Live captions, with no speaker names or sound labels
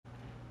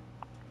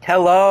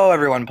Hello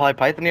everyone,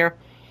 PolyPython here.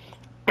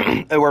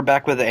 And we're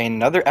back with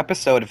another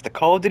episode of the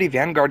Call of Duty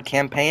Vanguard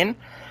campaign.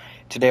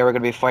 Today we're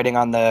going to be fighting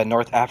on the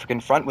North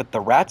African front with the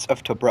Rats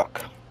of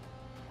Tobruk.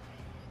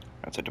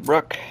 Rats of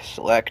Tobruk,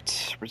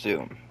 select,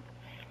 resume.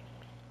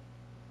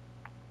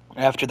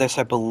 After this,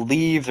 I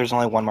believe there's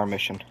only one more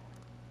mission.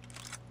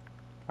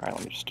 Alright,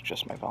 let me just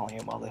adjust my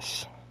volume while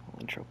this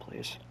intro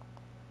plays.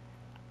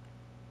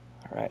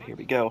 Alright, here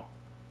we go.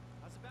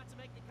 I was about to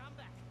make the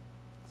comeback.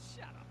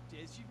 Shut up,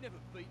 Des. You've never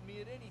beaten me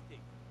at anything.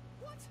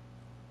 What?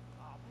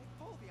 Oh, mate,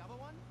 pull the other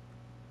one.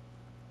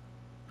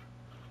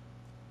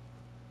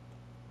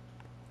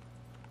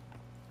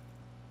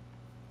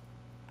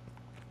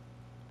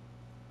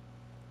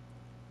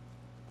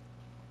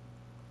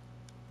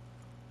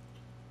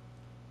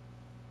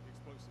 The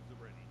explosives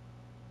are ready.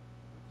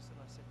 Lucas and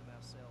I set them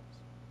ourselves.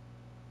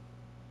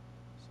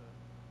 So,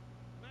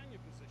 Man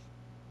your position.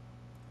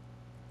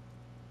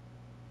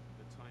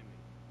 The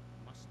timing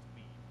must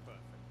be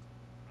perfect.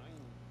 I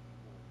need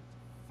you all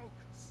to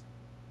focus.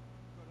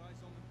 Got eyes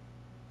on them?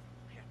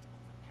 Head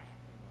over there.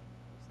 hang on.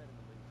 What's that in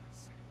the lead? I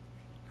said,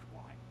 be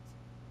quiet.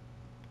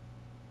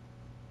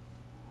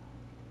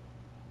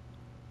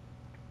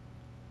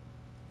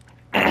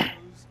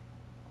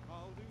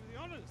 I'll do the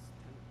honors.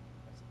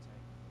 That's a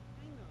tank.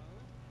 I know.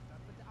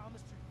 But the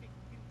armor's too thick.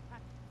 We didn't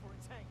pack it for a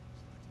tank.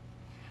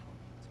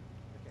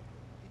 Okay,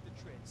 hit the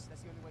treads.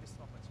 That's the only way to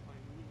stop us. I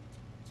need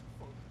to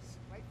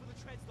focus. Wait for the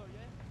treads, though,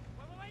 yeah?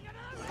 Wait, no!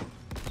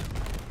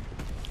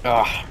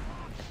 Ugh.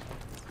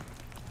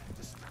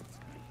 Distract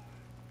me.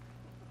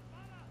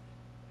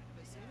 Have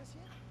they seen us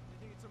yet? You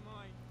think it's a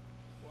mine?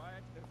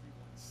 Quiet,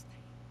 everyone.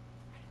 Stay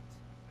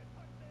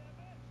quiet.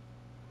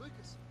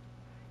 Lucas!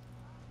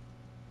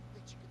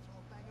 Bet you could throw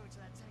a banger into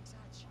that tank's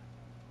hatch.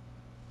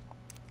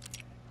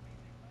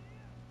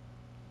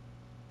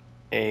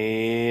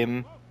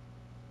 Aim.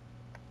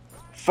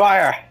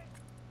 Fire!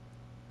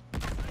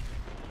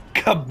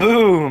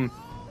 Kaboom!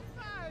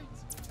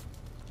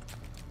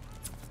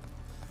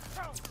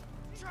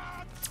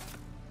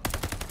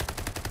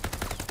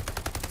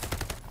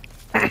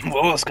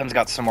 Whoa, this gun's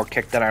got some more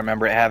kick than I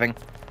remember it having.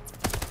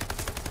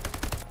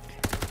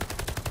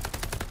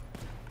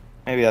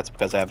 Maybe that's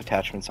because I have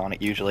attachments on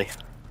it usually.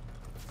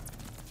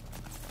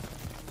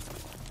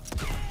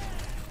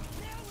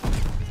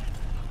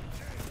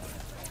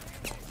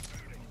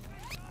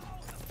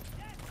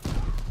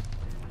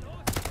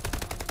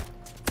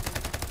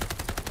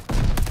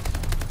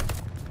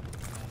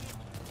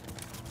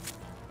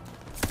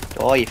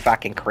 Oh, you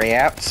fucking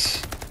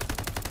crafts.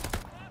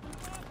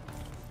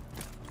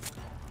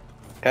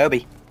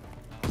 Kobe.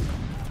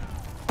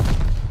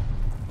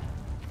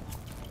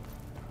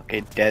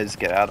 Okay, Dez,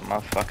 get out of my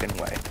fucking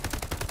way.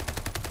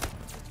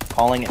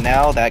 Calling it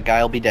now, that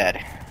guy'll be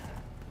dead.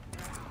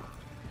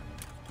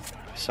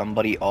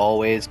 Somebody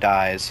always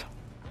dies.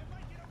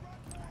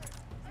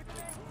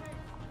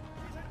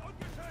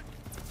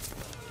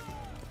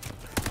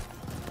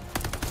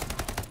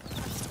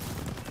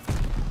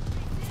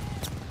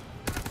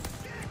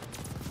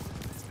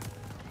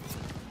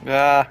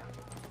 Ah.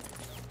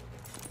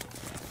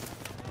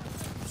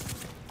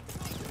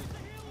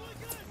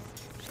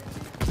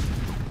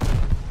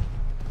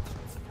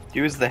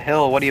 Use the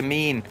hill, what do you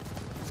mean?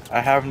 I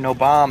have no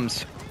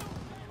bombs.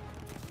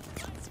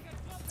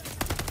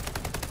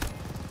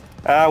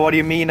 Ah, what do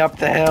you mean up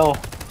the hill?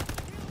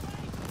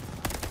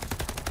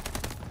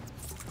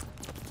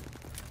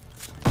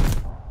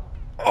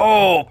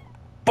 Oh,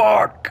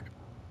 fuck!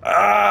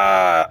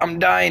 Ah, I'm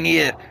dying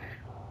here.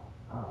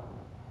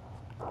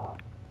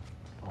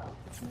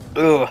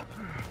 Ugh.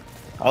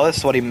 Oh, this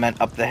is what he meant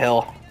up the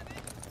hill.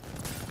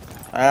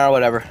 Ah,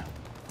 whatever.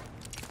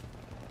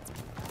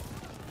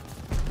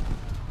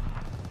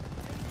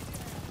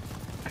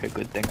 Okay,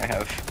 good thing I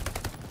have.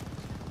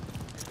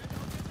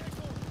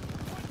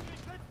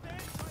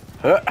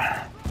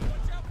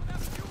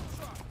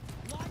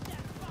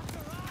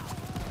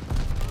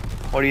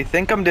 What do you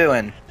think I'm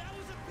doing? That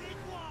was a big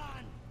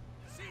one!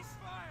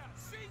 Ceasefire!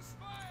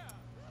 Ceasefire!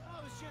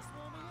 I was just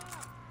warming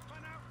up.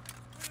 Run out.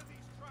 Rid of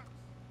these trucks.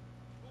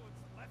 Bullets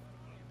left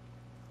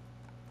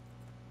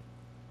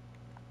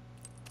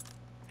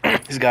of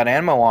them. He's got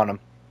ammo on him.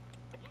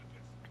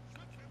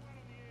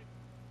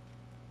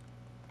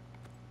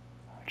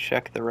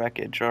 Check the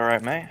wreckage,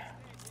 alright, mate.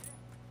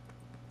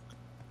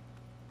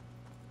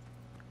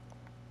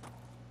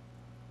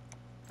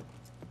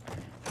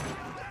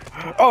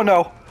 Oh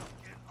no!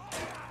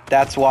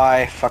 That's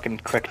why, fucking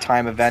quick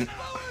time event.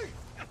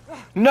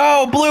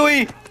 No,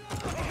 Bluey!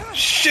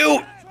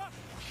 Shoot!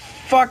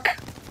 Fuck! He's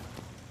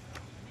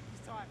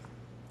tired.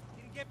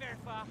 Didn't get very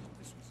far.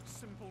 This was a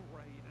simple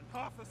raid, and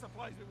half the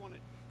supplies we wanted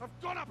have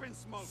gone up in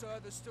smoke. Sir,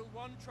 there's still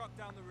one truck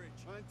down the ridge.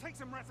 Well, then take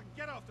some rats and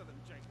get after them,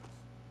 Jacobs.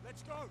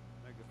 Let's go.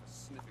 No good for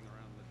sniffing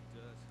around the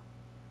dirt.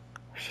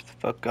 Shut the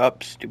fuck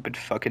up, stupid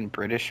fucking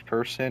British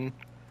person.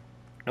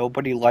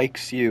 Nobody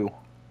likes you.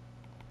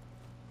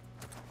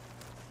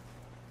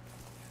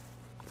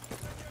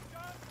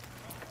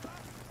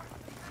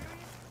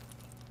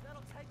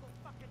 That'll take all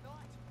fucking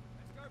night.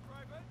 Let's go,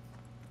 Private.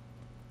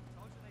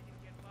 Told you they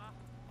didn't get far.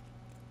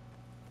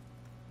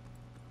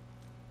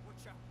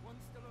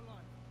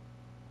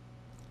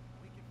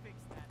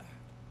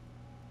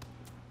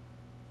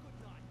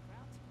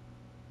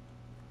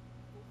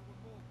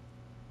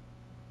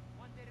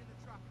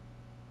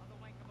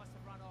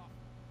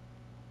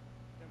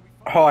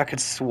 Oh, I could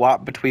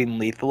swap between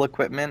lethal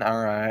equipment?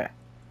 Alright.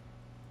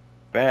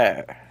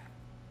 Bet. Fresh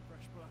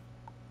blood.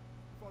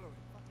 Follow him.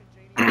 Fucking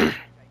genius, Jacobs.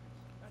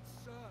 That's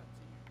Sir to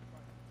you,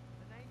 Private.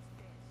 The name's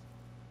Des.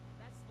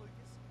 That's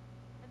Lucas.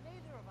 And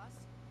neither of us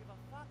give a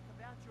fuck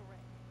about your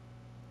rank.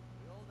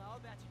 We all know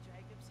about you,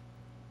 Jacobs.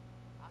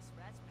 Us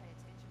rats pay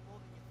attention more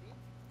than you think.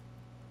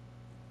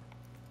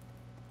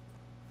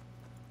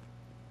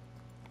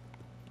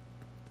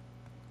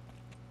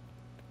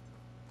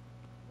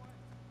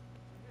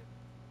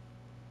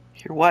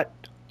 Hear what?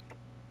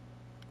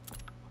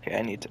 Okay,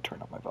 I need to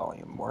turn up my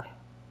volume more.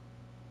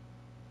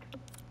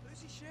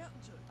 Who's he shouting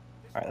to?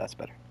 Alright, that's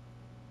better.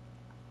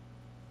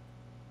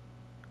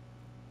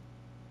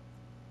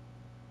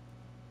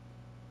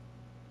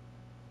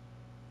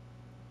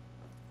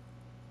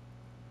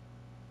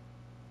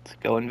 Let's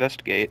go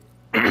investigate.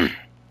 Okay,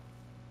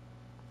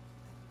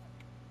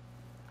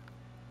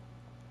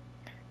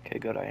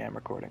 good, I am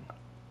recording.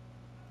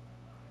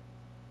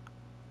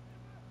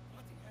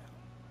 Bloody hell.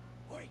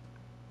 Oi!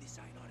 This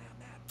ain't on our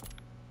map.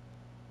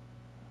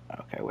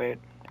 Okay, wait.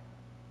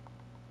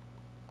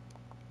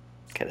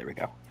 Okay, there we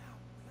go. Down.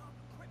 We aren't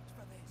equipped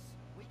for this.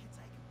 We can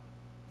take him.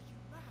 Are you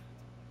mad?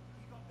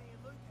 You got me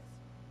and Lucas.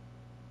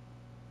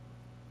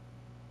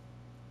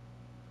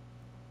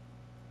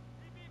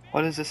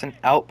 What is this an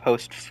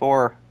outpost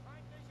for?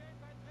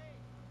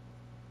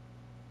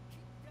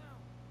 Keep down.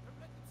 Don't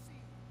let them see you.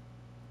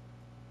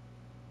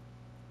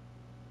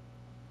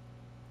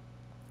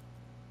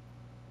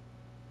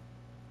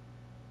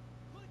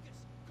 Lucas,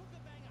 cook a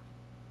banger.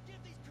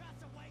 Give these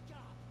crowds a wake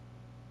up.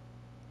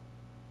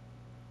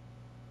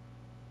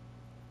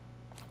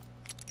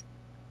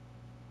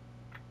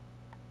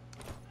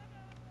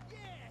 Yeah,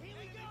 here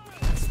we go.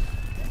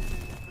 Enemy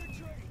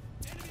infantry!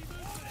 Enemy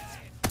movement!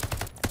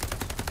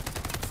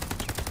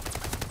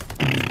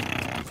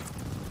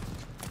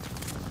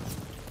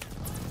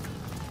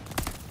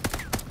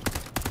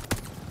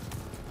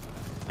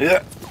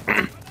 Yeah.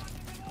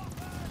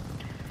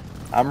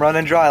 I'm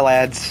running dry,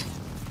 lads.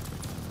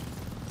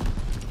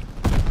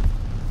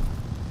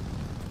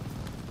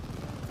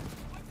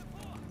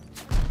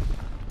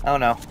 Oh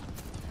no.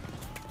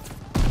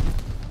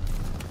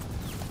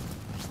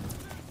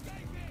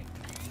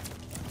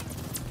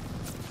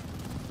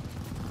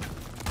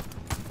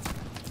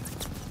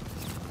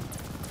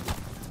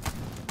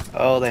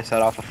 Oh, they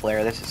set off a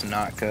flare. This is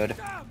not good.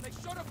 Damn! They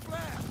shot a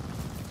flare!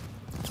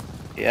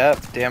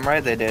 Yep, damn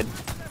right they did.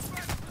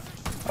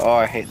 Oh,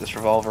 I hate this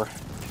revolver.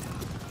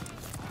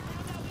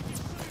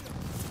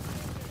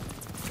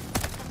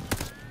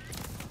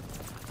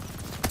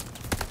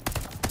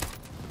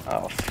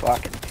 Oh,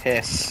 fucking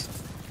piss.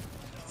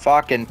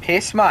 Fucking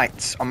piss,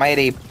 mates. I'm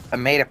made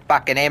of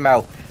fucking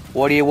ammo.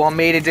 What do you want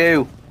me to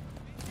do?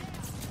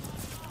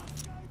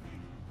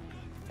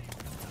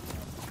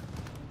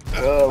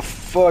 Oh,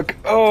 fuck.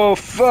 Oh,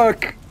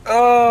 fuck.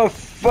 Oh,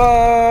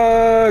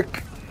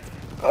 fuck.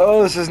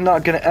 Oh, this is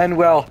not gonna end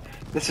well.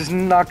 This is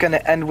not gonna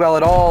end well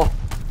at all.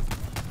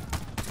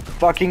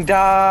 Fucking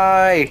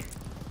die.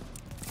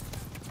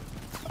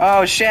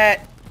 Oh, shit.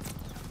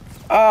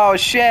 Oh,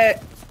 shit.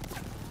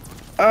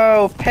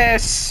 Oh,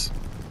 piss.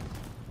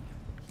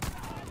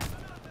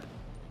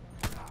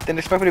 Didn't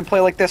expect me to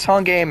play like this,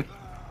 huh, game?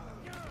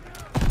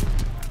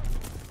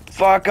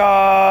 Fuck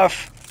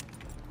off.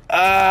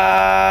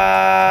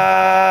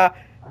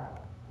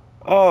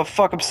 Oh,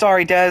 fuck, I'm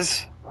sorry, Des.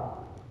 That's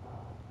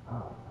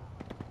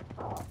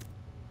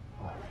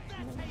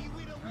how you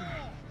win a war.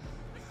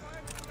 They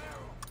fired the flare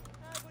off.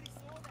 Nobody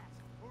saw that.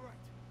 Alright.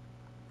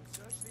 We'll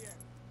search the area.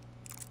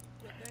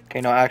 But then Okay,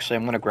 no, actually,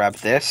 I'm gonna grab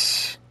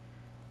this.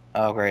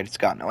 Oh, great, it's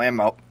got no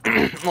ammo.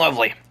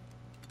 Lovely.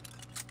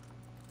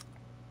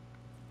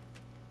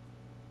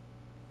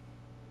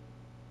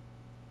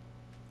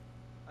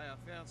 Hey, I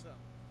found some.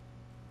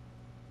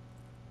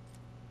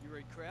 You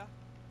read Crow? Little.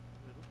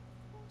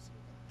 Of course he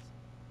does.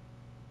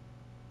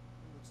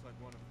 It looks like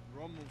one of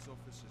Rommel's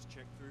officers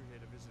checked through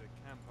here to visit a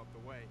camp up the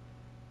way.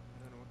 I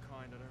don't know what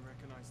kind, I don't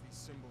recognize these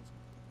symbols.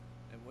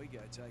 And we go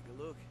take a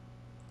look.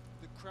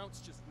 The Krauts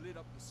just lit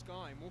up the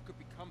sky. More could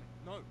be coming.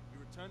 No, you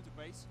return to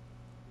base.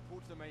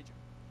 Report to the Major.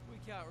 We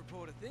can't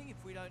report a thing if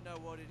we don't know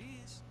what it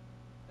is.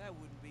 That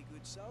wouldn't be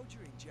good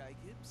soldiering,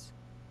 Jacobs.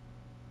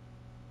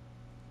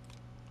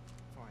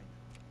 Fine.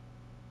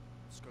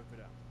 Scope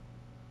it out.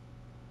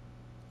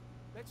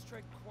 Let's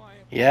tread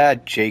quiet. Yeah,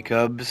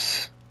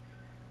 Jacobs.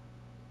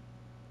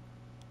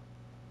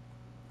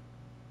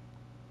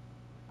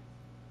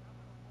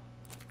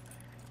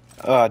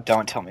 Oh,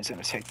 don't tell me it's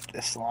gonna take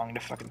this long to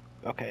fucking...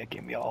 Okay, it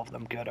gave me all of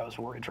them. Good, I was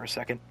worried for a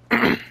second. The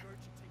road should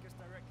take us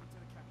directly to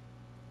the camp.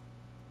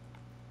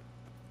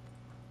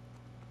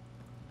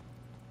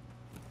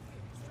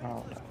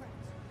 Oh, no.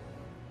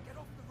 Get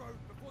off the road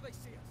before they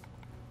see us.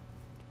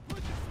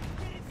 Lucas,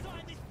 get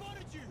inside! They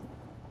spotted you!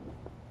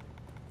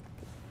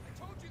 I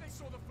told you they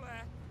saw the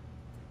flare.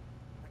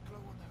 That glow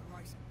on the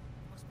horizon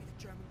must be the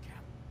German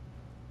camp.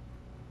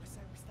 I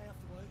say we stay off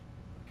the road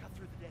and cut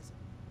through the desert.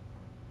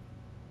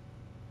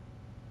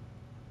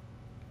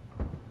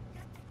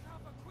 Get to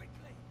cover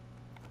quickly.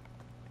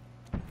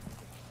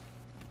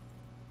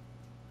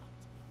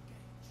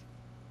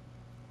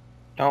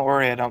 Don't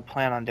worry, I don't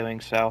plan on doing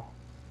so.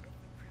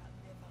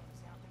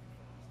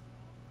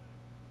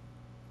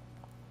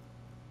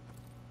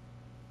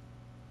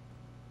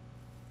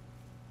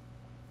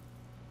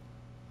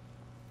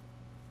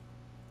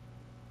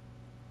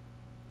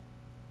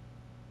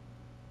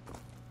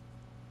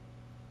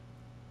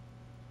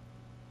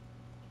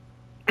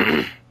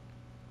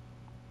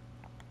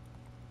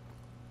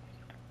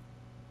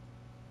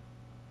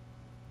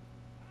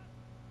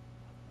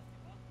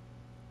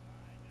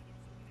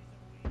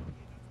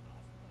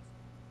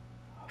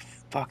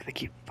 Fuck, they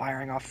keep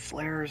firing off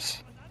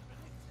flares.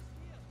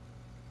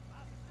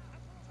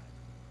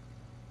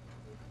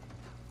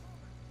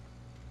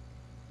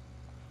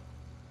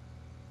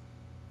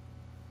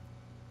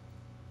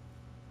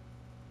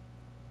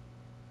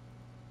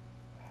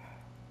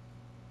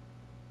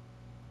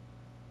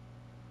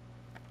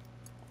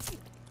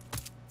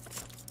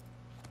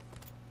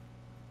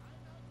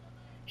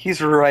 He's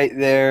right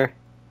there.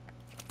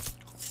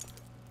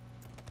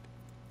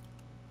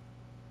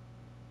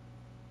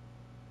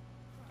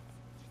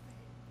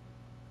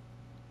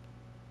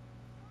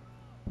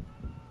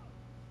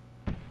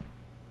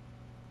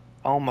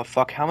 Oh my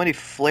fuck, how many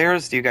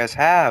flares do you guys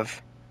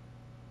have?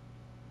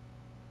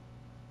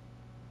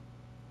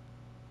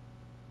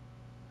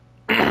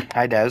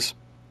 Hi, Des.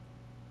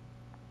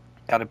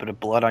 Got a bit of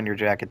blood on your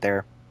jacket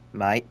there,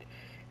 mate.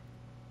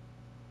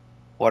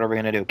 What are we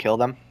gonna do, kill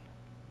them?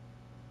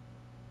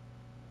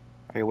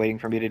 Are you waiting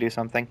for me to do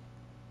something?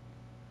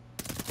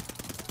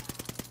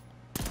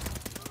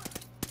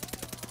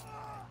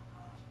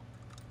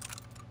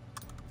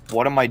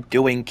 What am I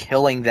doing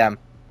killing them?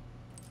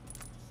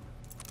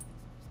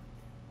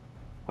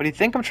 What do you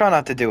think I'm trying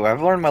not to do?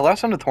 I've learned my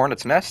lesson with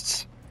hornets'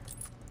 nests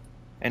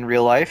in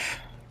real life.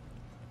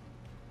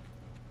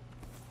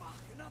 Fuck,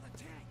 another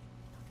tank.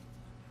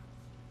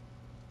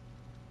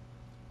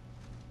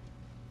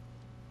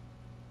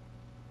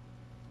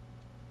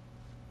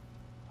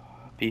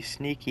 Be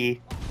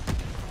sneaky.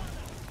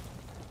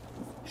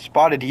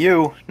 Spotted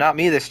you, not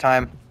me this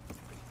time.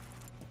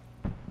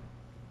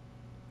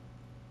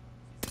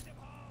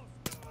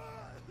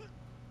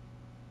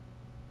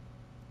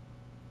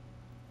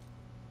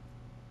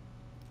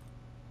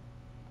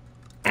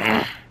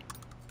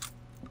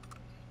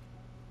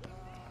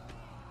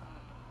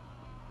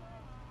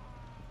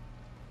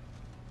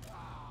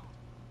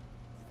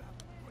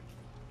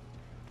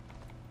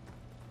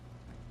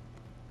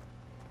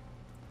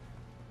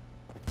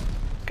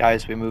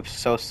 Guys, we move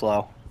so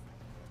slow.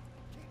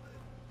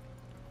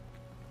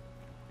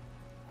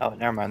 Oh,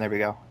 never mind, there we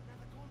go.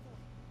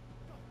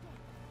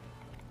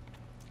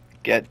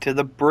 Get to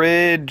the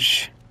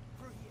bridge!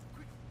 Through here,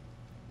 quick.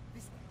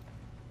 This way.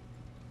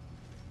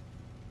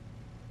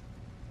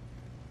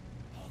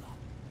 Hold on.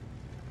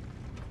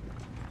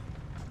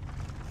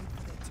 Wait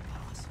for them to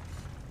pass.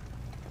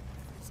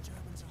 Whatever these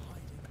Germans are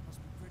hiding must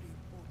be pretty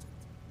important.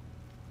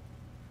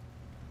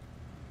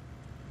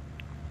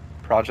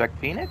 Project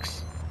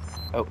Phoenix?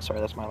 Oh, sorry,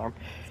 that's my alarm.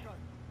 Let's go. I'm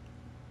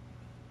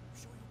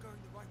sure you're going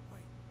the right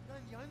way. No,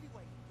 the only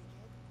way, you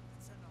dickhead.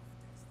 That's enough,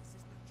 Des. This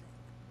isn't a joke.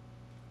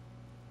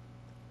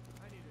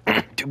 I need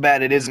a Too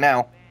bad it is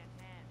now. man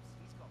Hams.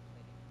 He's got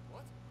plenty.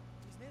 What?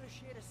 He's never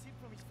shared a sip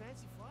from his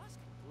fancy flask?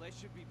 Well, there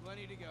should be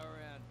plenty to go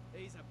around.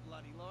 He's a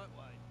bloody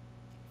lightweight.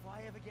 If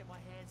I ever get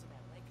my hands on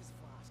that Lakers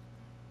flask,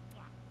 it's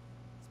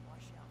my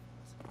shout,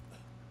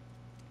 fellas.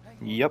 Hang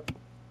on. Yep.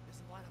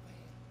 There's a light up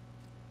ahead.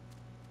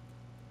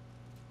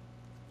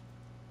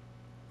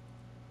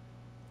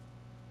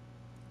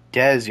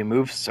 Des, you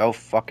move so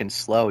fucking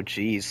slow,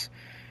 jeez.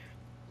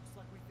 Looks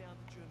like we found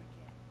the German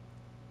camp.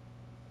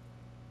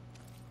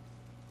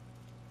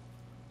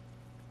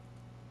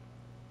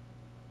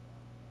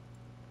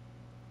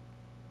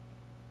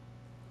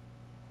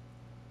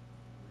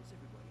 Where's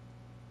everybody?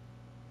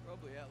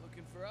 Probably out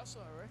looking for us,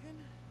 I reckon.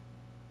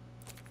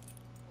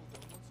 Hold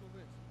on, what's all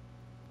this?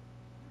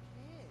 Who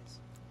cares?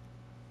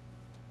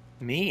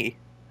 Me?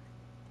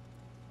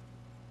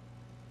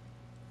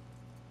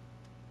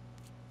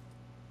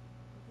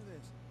 Look at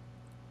this.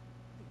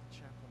 I think the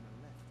chap on the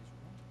left is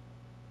wrong.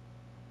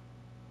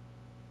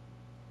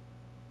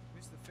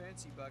 Who's the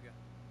fancy bugger?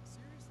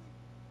 Seriously?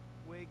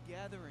 We're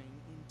gathering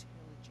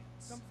intelligence.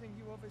 Something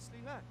you obviously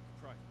lack,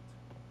 Private.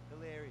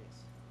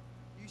 Hilarious.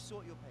 You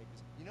sort your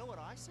papers. You know what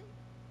I see?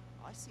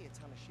 I see a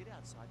ton of shit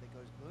outside that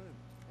goes boom.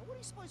 Now what do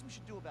you suppose we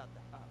should do about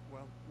that?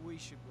 Well, we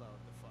should blow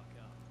it the fuck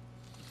up.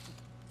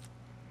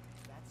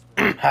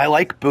 That's what I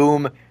like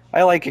boom.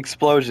 I like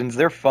explosions,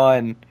 they're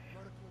fun.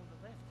 motor pool on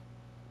the left.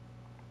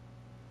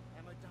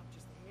 Ammo dump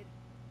just ahead.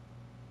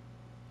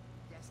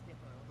 Gas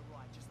depot on the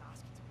right, just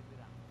ask it to be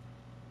lit up.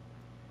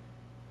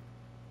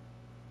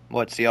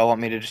 What, so y'all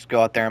want me to just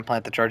go out there and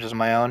plant the charges of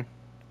my own?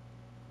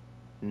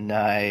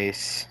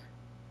 Nice.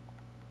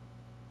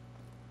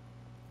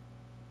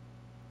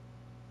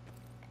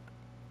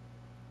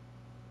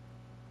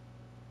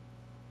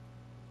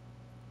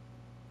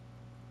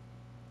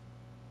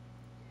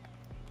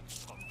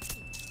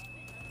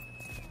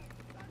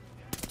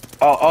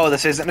 Oh,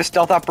 this isn't a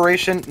stealth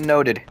operation?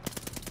 Noted.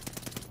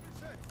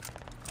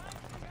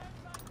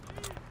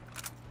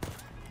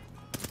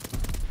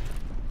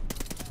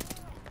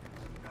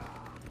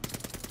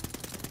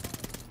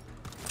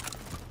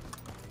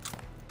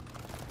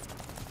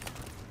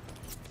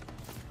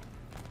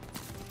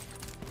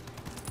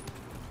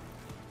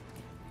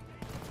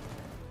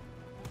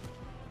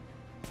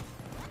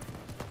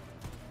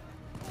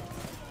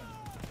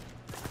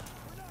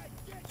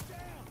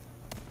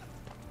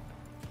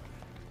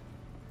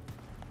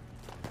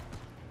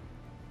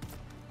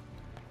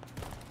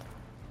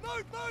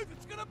 Move!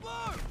 It's gonna blow!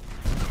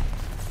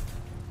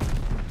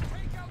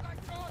 Take out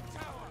that guard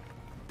tower!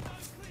 No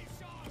clear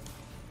shot!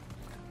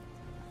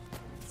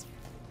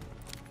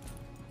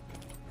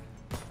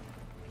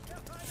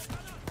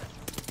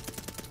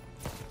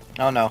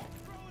 Oh no.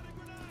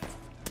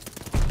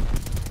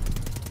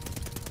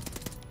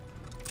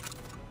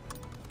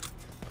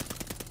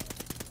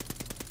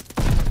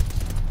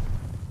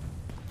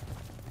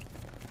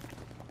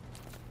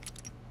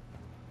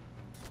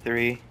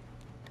 Three,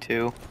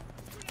 two.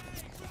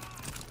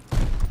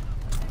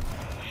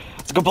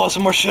 Let's go blow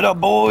some more shit up,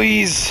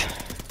 boys!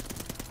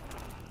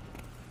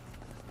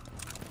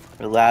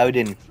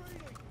 Reloading.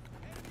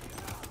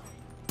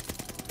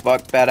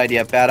 Fuck, bad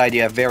idea,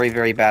 very,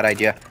 very bad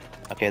idea.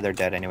 Okay, they're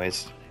dead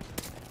anyways.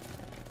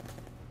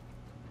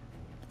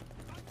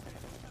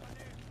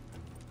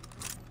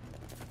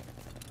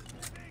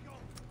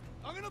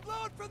 I'm gonna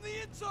blow it from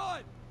the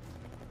inside!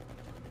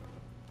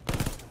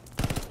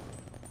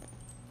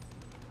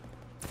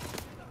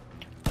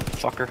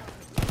 Fucker.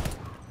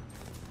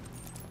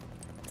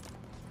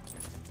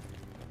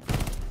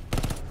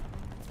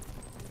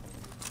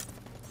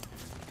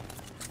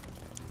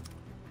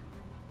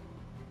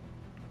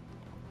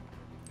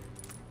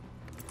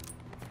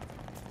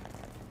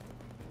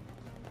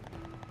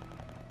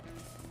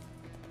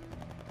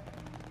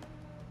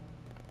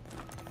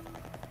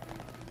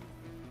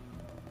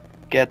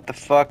 Get the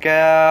fuck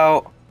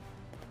out.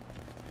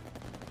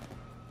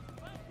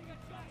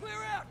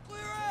 Clear out!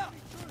 Clear out!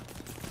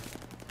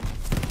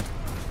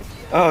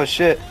 Oh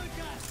shit.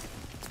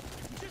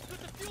 Just put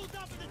the fuel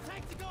dump in the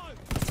tank to go!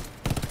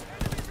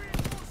 Enemy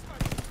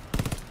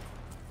reinforcement!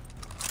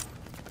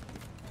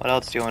 What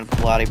else do you want to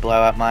bloody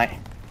blow up, mate?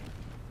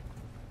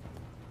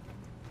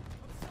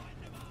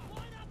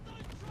 Line up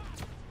those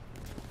trucks!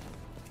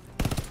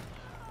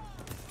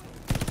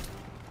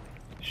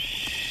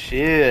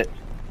 Shit.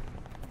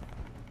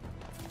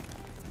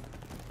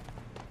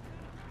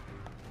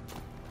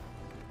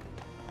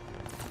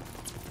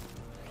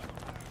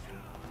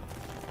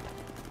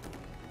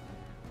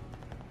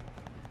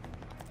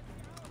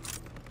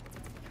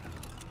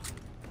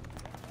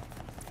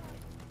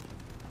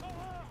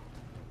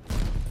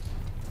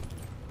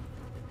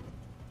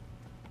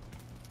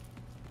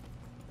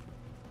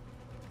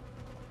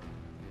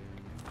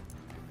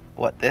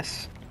 What,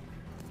 this?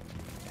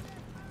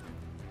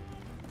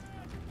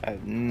 I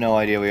have no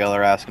idea what y'all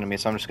are asking of me,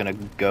 so I'm just gonna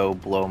go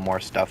blow more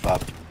stuff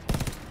up.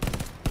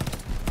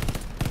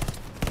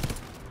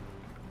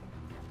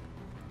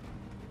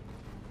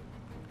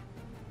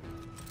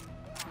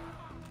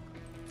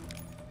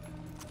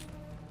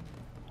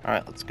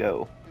 Alright, let's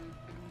go.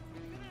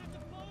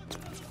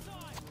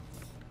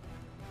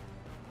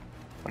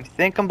 What do you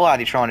think I'm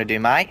bloody trying to do,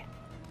 mate?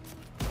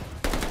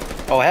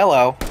 Oh,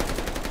 hello.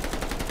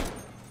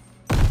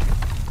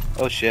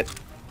 Oh shit.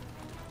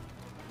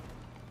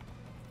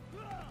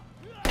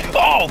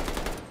 Oh!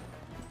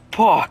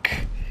 Fuck!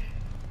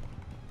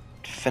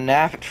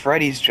 FNAF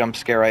Freddy's jump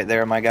scare right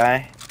there, my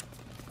guy.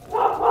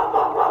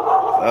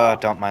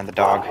 Don't mind the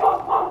dog.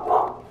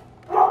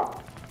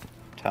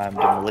 Time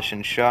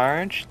demolition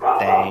charge.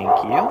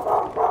 Thank you.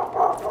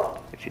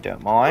 If you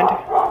don't mind.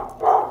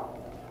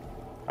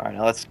 Alright,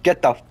 now let's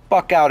get the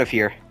fuck out of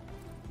here.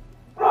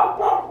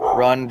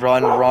 Run,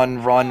 run,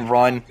 run, run,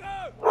 run.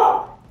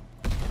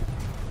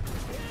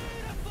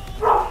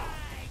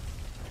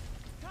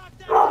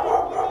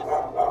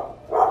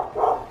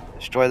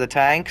 Destroy the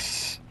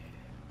tanks.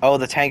 Oh,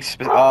 the tanks.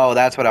 Oh,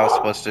 that's what I was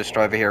supposed to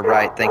destroy over here.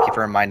 Right. Thank you for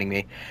reminding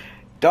me.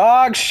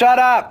 Dog, shut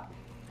up!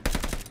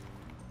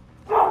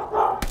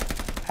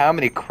 How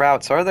many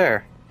krauts are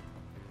there?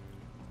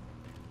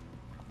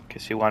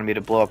 Guess you wanted me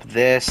to blow up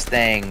this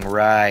thing.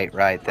 Right,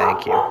 right.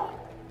 Thank you.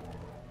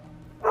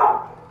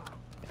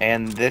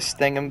 And this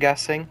thing, I'm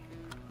guessing.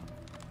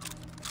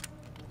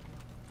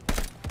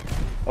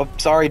 Oh,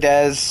 sorry,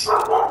 Dez.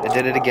 I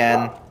did it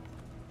again.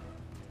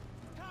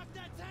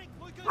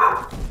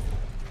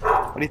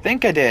 What do you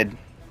think I did?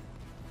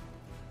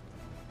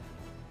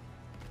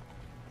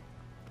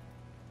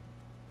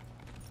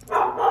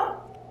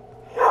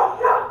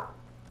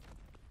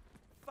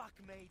 Fuck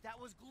me, that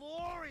was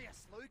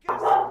glorious,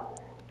 Lucas!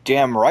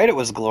 Damn right it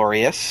was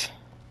glorious.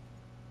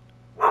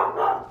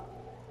 Alright,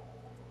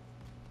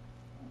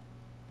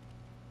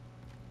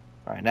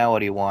 now what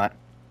do you want?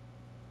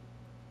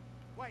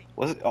 Wait,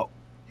 Was it... Oh,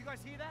 you guys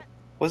hear that?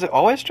 was it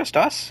always just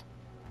us?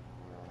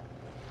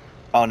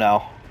 Oh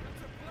no.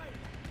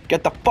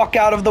 Get the fuck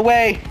out of the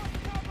way!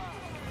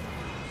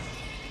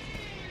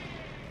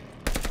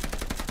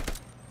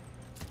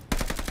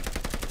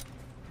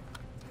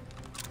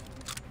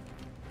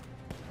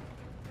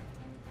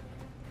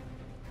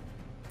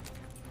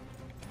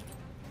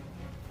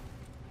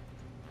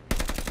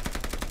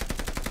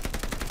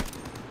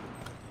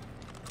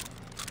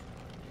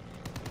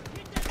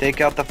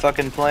 Take out the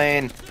fucking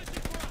plane.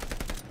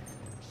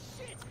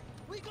 Shit!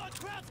 We got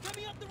crowds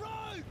coming up the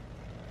road!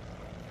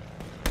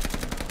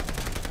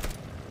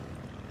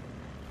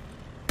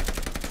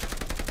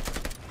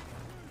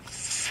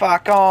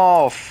 Fuck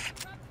off!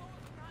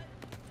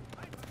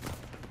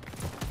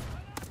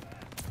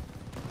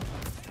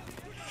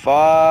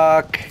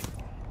 Fuck.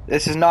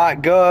 This is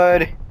not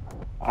good.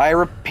 I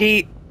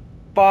repeat,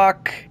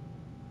 fuck.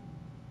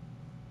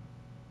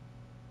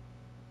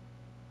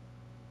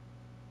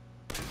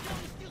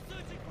 Still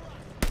searching for us.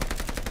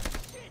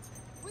 Shit!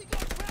 We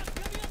got crowds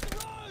coming up the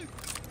road.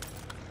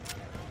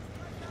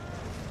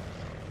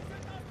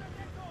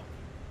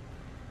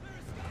 They're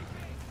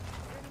escaping.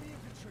 Enemy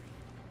infantry.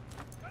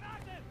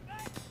 Granate!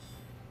 Left!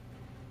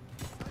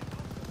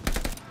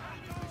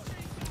 Enemy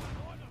machine gun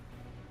on them.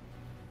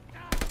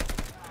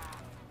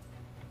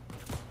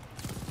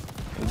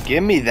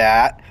 Give me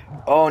that.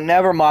 Oh,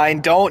 never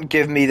mind. Don't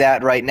give me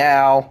that right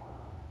now.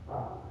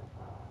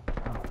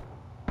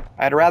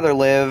 I'd rather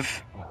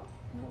live.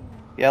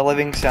 Yeah,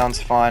 living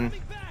sounds fun.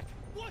 Coming back.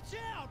 Watch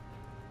out!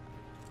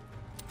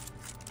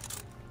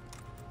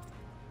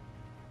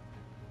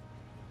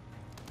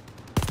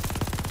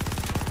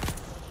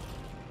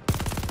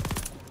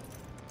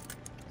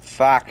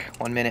 Fuck.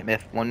 1 minute,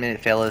 myth. 1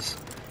 minute, fellas.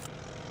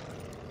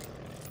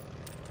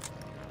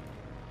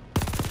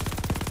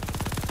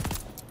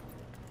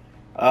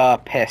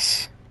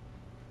 Piss.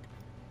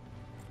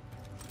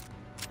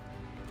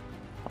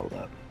 Hold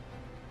up.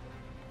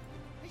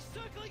 He's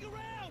circling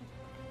around.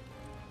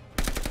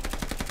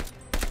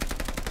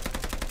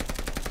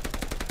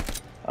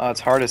 Oh, it's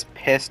hard as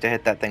piss to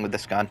hit that thing with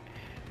this gun.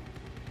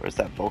 Where's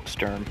that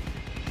Volksturm?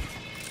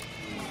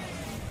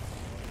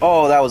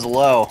 Oh, that was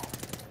low.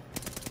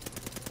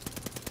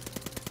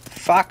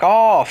 Fuck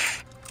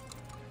off!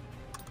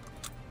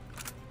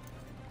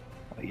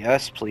 Oh,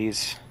 yes,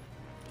 please.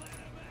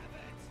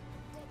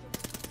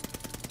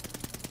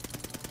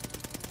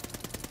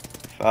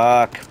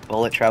 Fuck.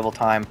 Bullet travel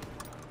time.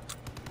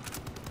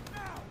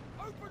 Now,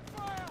 open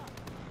fire.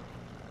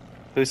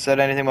 Who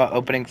said anything about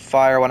opening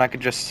fire when I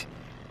could just...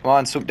 Come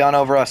on, swoop down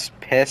over us.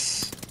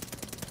 Piss.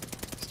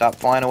 Stop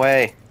flying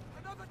away.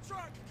 Another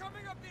truck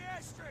coming up the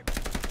airstrip.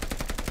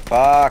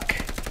 Fuck.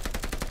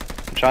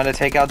 I'm trying to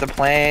take out the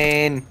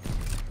plane.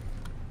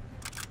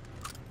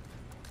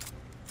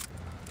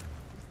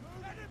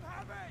 Let him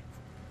have it.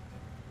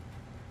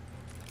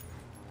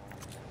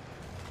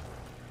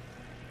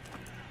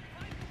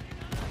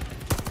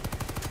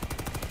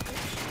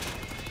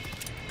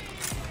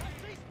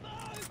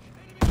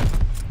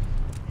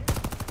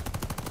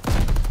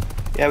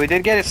 Yeah, we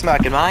did get it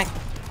smacking, mate.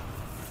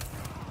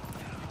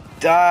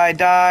 Die,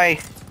 die.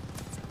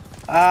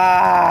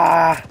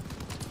 Ah.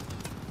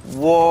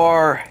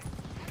 War.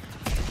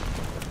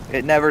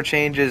 It never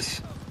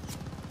changes.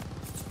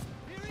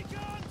 Here he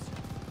comes.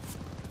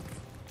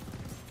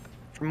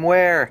 From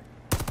where?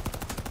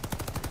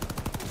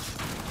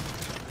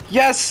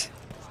 Yes!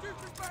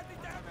 Stupid badly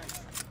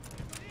damaged.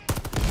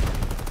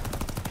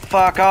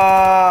 Fuck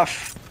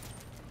off!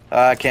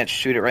 I can't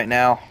shoot it right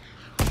now.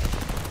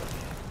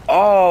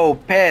 Oh,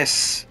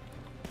 piss!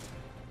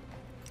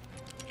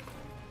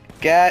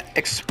 Get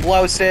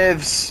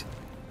explosives!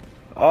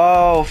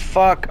 Oh,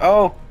 fuck.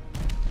 Oh!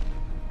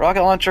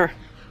 Rocket launcher.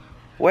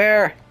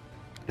 Where?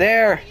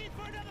 There! In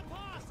for another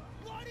pass.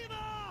 Line him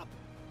up.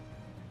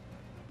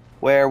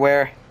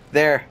 Where?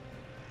 There.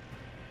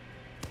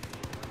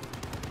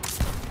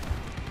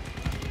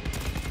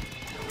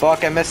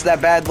 Fuck, I missed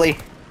that badly.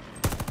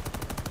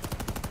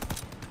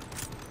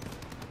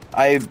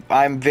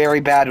 I'm very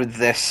bad with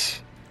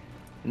this.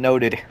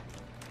 Noted.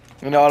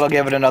 You know what, I'll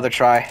give it another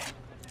try. MG-42,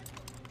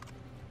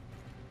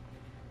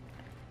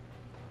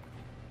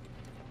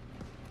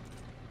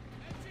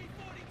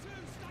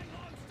 stay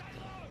low, stay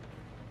low.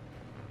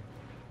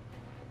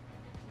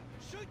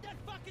 Shoot that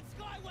fucking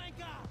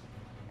skywanker.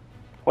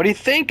 What do you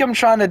think I'm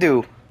trying to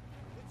do?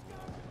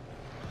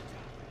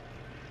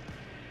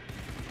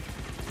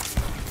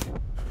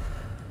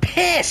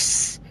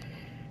 Piss!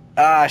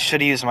 Ah, I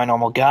should have used my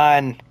normal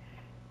gun.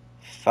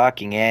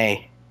 Fucking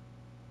A.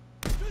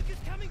 Duke is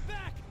coming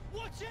back.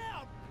 Watch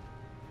out.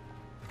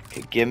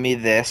 Okay, give me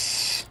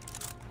this.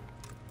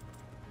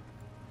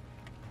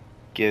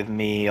 Give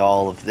me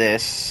all of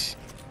this.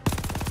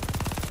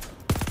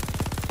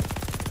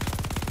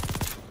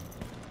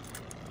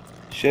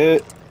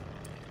 Shoot.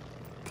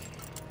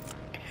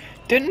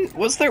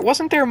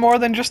 Wasn't there more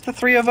than just the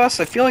three of us?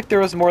 I feel like there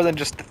was more than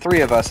just the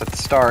three of us at the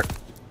start.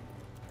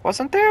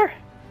 Wasn't there?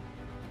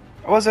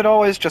 Or was it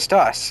always just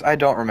us? I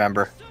don't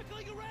remember.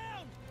 Circling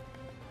around.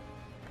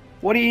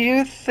 What do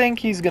you think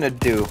he's gonna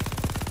do?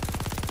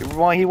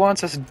 He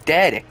wants us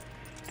dead.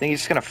 Think he's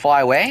just gonna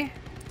fly away?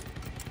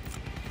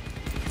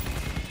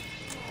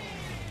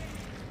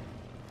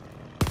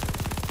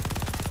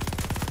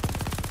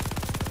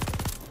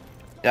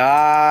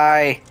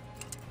 Die!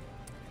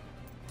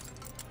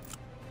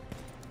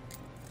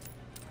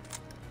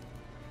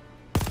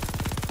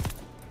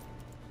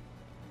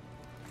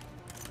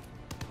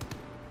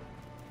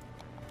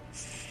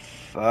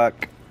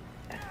 Fuck.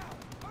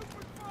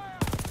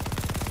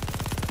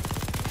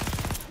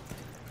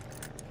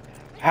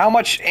 How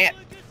much Lucas,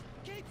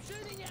 keep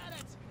shooting at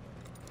it.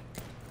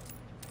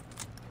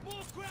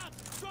 More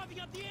crowds driving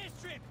up the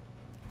airstrip.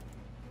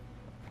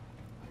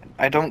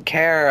 I don't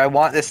care. I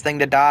want this thing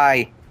to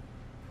die.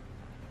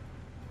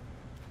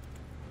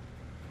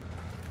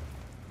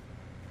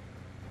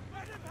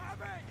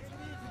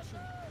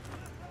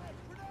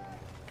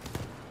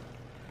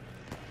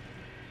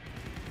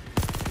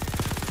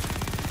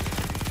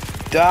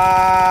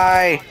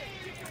 Die!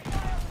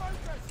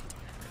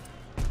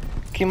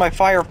 Keep my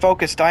fire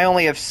focused. I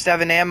only have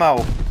 7 ammo.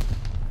 Here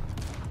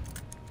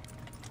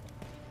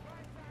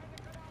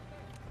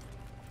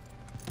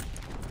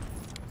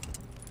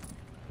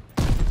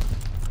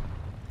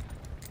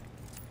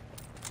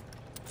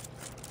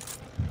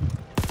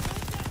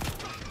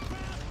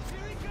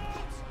he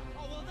comes!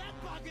 Oh, well, that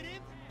buggered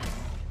him!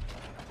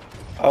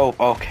 Oh,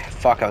 okay.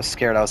 Fuck, I was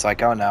scared. I was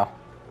like, oh no.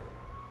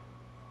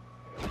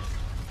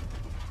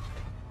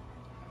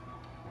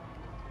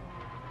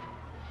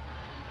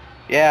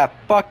 Yeah,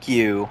 fuck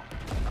you.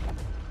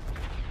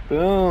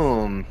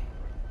 Boom.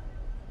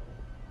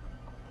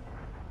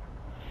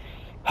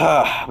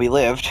 We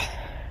lived.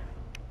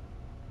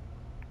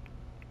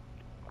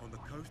 On the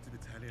coast of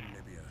Italian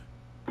Libya,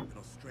 an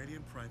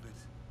Australian private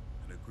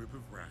and a group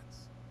of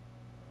rats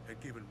had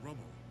given Rommel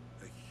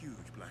a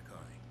huge black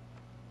eye.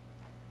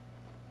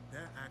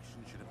 Their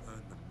action should have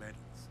earned them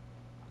medals,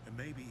 and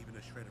maybe even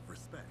a shred of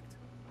respect.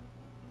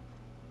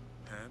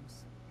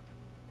 Hams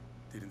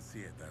didn't see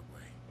it that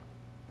way.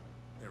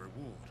 Their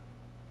reward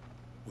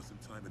was some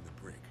time in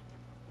the brig.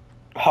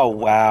 Oh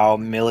wow,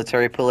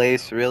 military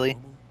police, really?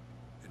 Rommel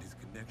and his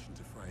connection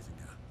to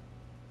Freisinger.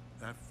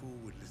 That fool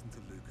would listen to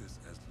Lucas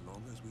as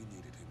long as we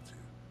needed him to.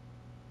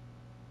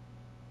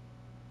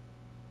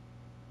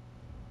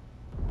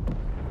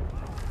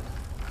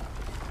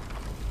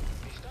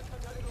 Die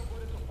Stadtverteidigung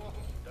wurde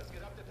durchbrochen. Das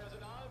gesamte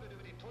Personal wird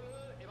über die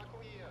Tunnel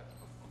evakuiert.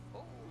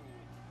 Oh.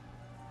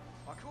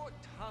 I caught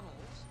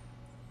tunnels.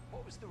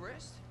 What was the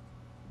rest?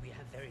 We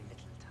have very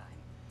little time.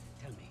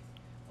 Tell me,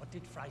 what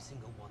did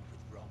Freisinger want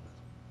with Rommel?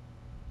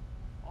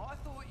 I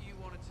thought you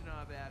wanted to know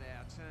about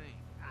our team.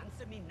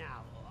 Answer me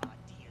now, or our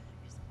deal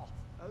is off.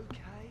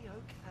 Okay,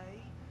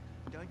 okay.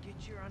 Don't get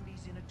your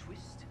undies in a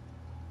twist.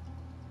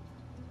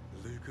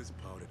 Lucas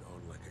piled it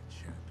on like a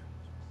champ.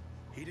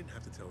 He didn't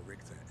have to tell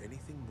Richter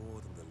anything more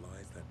than the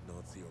lies that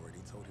Nazi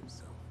already told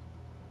himself.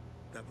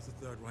 That was the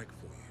Third Reich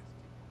for you.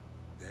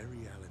 Their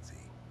reality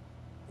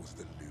was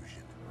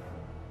delusion.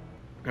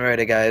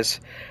 Alrighty, guys.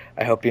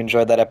 I hope you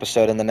enjoyed that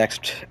episode. In the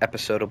next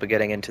episode, we'll be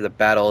getting into the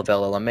Battle of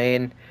El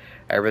Alamein.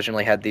 I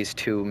originally had these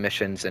 2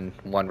 missions in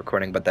one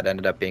recording, but that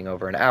ended up being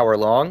over an hour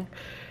long.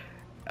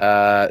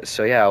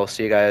 So yeah, I'll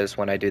see you guys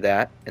when I do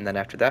that. And then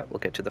after that, we'll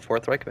get to the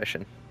Fourth Reich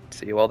mission.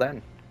 See you all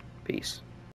then. Peace.